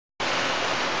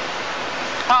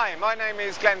Hi, my name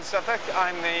is Glenn Suffolk.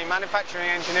 I'm the Manufacturing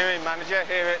Engineering Manager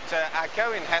here at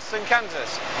AGCO in Hesston,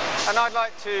 Kansas. And I'd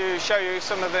like to show you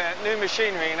some of the new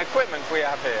machinery and equipment we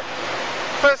have here.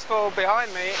 First of all,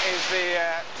 behind me is the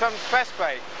Trump press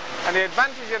brake. And the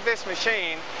advantage of this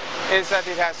machine is that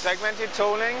it has segmented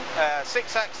tooling,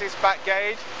 6-axis back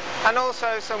gauge, and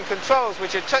also some controls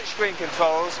which are touchscreen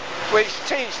controls which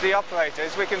teach the operator,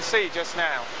 as we can see just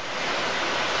now.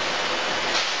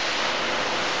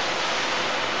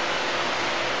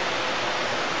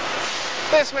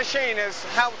 This machine has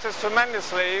helped us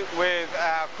tremendously with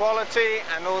our quality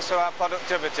and also our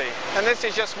productivity. And this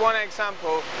is just one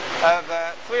example of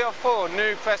 3 or 4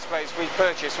 new press brakes we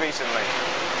purchased recently.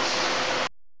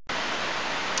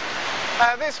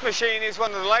 This machine is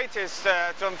one of the latest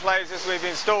drum lasers we've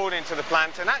installed into the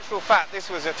plant. In actual fact, this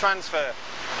was a transfer.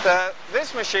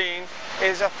 This machine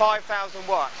is a 5,000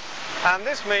 watt. And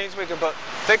this means we can put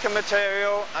thicker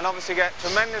material and obviously get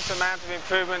tremendous amount of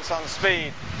improvements on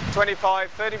speed.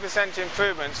 25–30%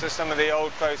 improvements to some of the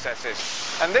old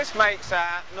processes. And this makes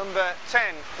our number 10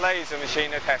 laser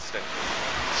machine at Hesston.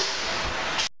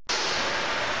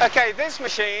 Okay, this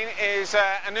machine is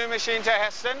a new machine to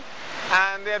Hesston,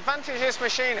 and the advantage this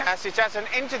machine has, it has an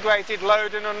integrated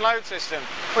load and unload system,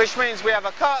 which means we have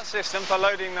a cart system for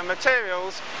loading the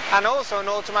materials and also an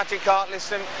automatic cart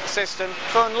system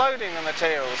for unloading the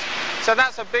materials. So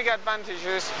that's a big advantage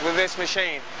with this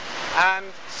machine, and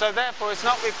so therefore it's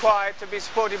not required to be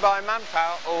supported by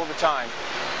manpower all the time.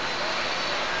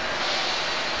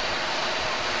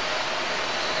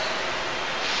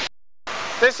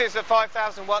 This is the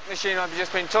 5,000 watt machine I've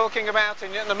just been talking about,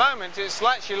 and at the moment it's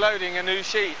actually loading a new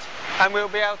sheet, and we'll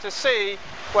be able to see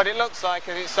what it looks like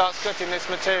as it starts cutting this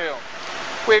material.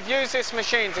 We've used this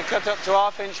machine to cut up to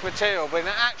 ½ inch material, but in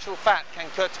actual fact can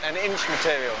cut an inch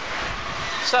material.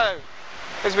 So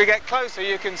as we get closer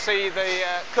you can see the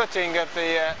cutting of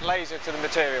the laser to the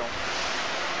material.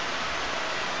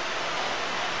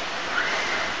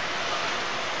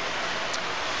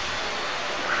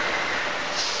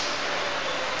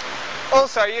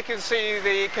 Also, you can see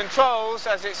the controls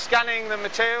as it's scanning the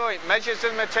material, it measures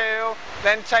the material,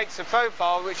 then takes the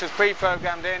profile which was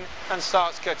pre-programmed in and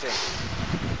starts cutting.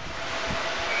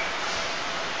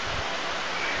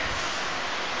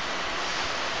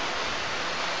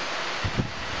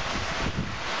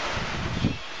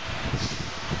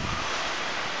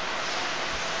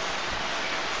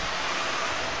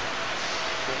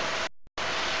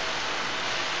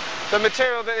 The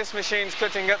material that this machine's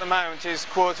cutting at the moment is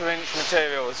 1/4 inch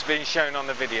material, as being shown on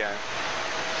the video.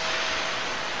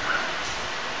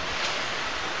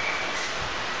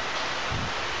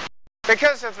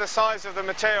 Because of the size of the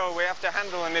material we have to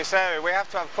handle in this area, we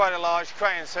have to have quite a large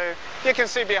crane. So you can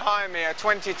see behind me a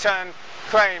 20-ton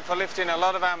crane for lifting a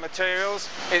lot of our materials.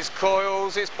 It's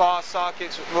coils, it's bar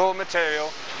sockets, raw material,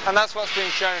 and that's what's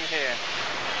being shown here.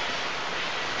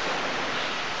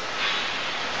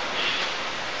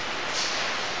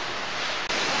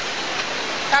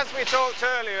 As we talked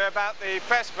earlier about the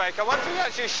press brake, I want to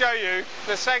actually show you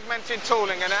the segmented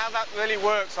tooling and how that really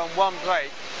works on one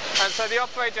brake. And so the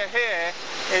operator here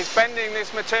is bending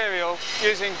this material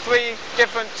using 3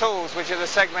 different tools, which are the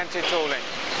segmented tooling.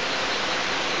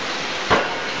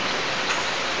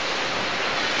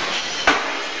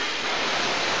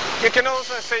 You can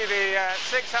also see the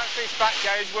 6-axis back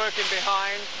gauge working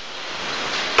behind,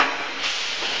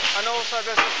 and also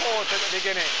the support at the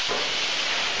beginning.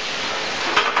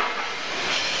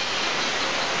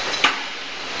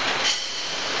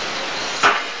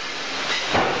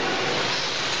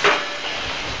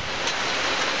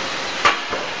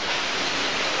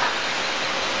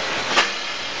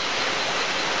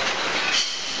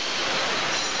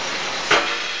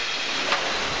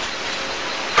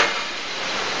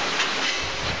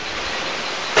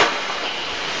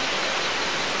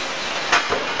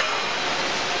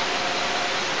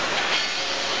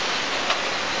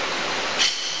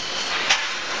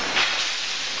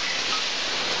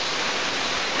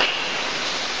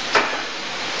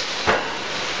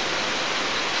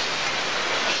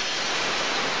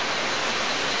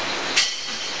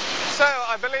 So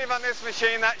I believe on this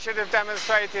machine that should have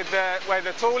demonstrated the way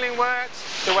the tooling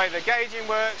works, the way the gauging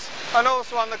works, and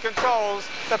also on the controls,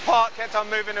 the part kept on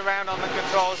moving around on the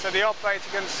controls so the operator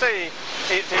can see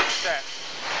each step.